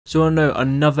So you want to know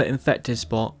another infected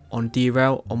spot on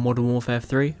DERAIL on Modern Warfare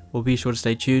 3? Well, be sure to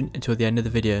stay tuned until the end of the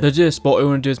video. So to do this spot, what you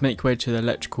want to do is make your way to the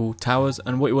electrical towers,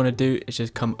 and what you want to do is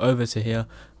just come over to here.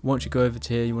 Once you go over to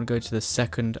here, you want to go to the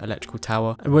second electrical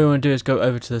tower, and what you want to do is go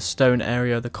over to the stone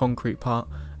area, the concrete part,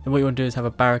 and what you want to do is have a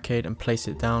barricade and place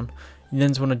it down. You then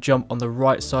just want to jump on the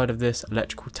right side of this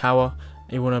electrical tower,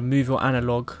 and you want to move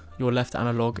your left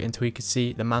analog until you can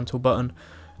see the mantle button,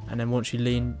 and then once you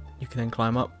lean, you can then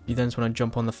climb up. You then just want to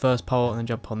jump on the first pole and then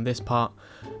jump on this part,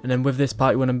 and then with this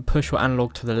part you want to push your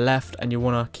analog to the left, and you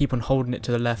want to keep on holding it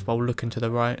to the left while looking to the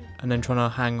right, and then trying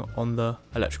to hang on the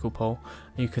electrical pole,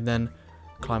 and you can then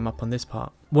climb up on this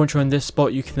part. Once you're in this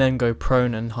spot, you can then go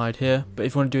prone and hide here, but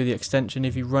if you want to do the extension,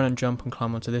 if you run and jump and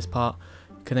climb onto this part,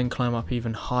 you can then climb up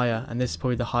even higher, and this is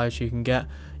probably the highest you can get.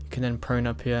 You can then prone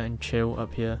up here and chill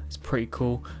up here. It's pretty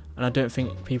cool, and I don't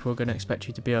think people are going to expect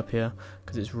you to be up here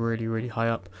because it's really high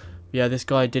up. But yeah, this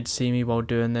guy did see me while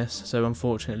doing this, so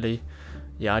unfortunately,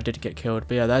 yeah, I did get killed.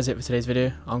 But yeah, that's it for today's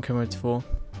video. I'm Cameron84.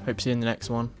 Hope to see you in the next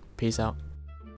one. Peace out.